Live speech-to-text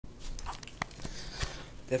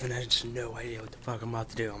Devin has just no idea what the fuck I'm about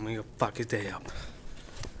to do. I'm gonna go fuck his day up.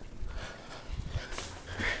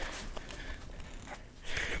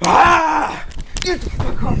 Ah! Get the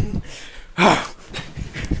fuck off me!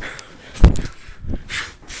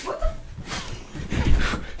 What the?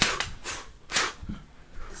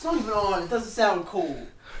 It's not even on. It doesn't sound cool.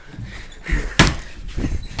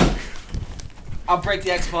 I'll break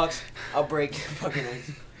the Xbox. I'll break fucking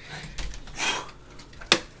Xbox.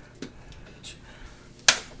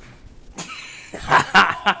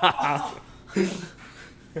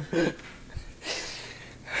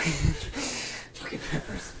 Fucking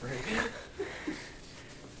pepper spray.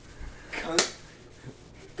 Cunt.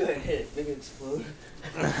 Go ahead, hit it. Make it explode.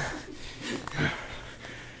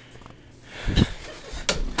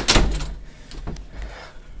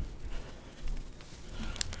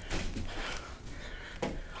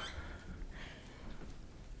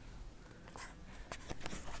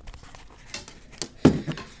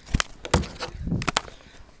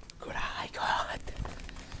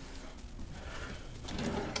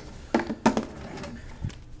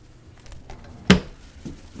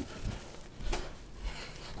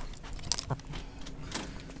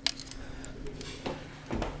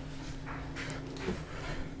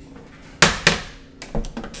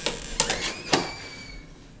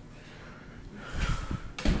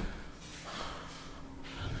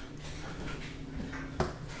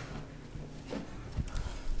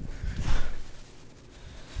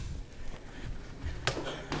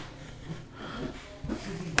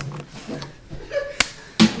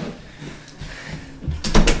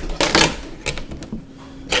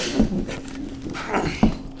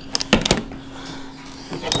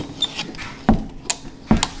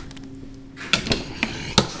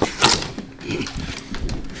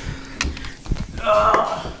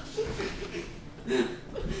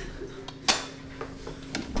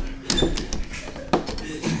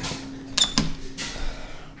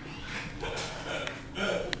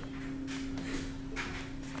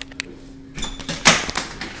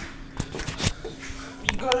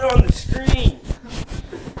 You got it on the screen.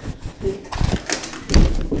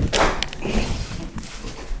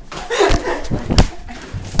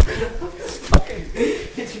 Fucking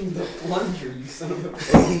hit you with the plunger, you son of a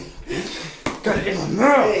bitch. Got it in my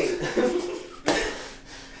mouth. Hey.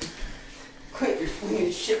 Quit, you're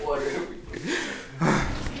flinging shit water everywhere.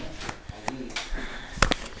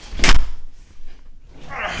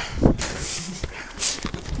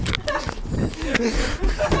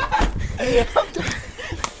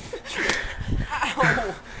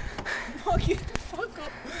 Ow! Fuck you, fuck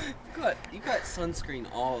up. You got sunscreen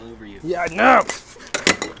all over you. Yeah, I know.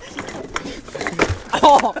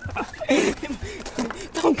 Oh!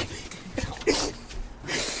 Don't.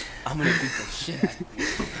 I'm gonna beat the shit out of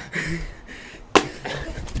you.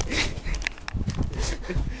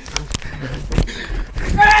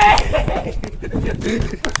 Hey!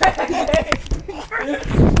 Hey!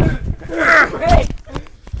 Hey!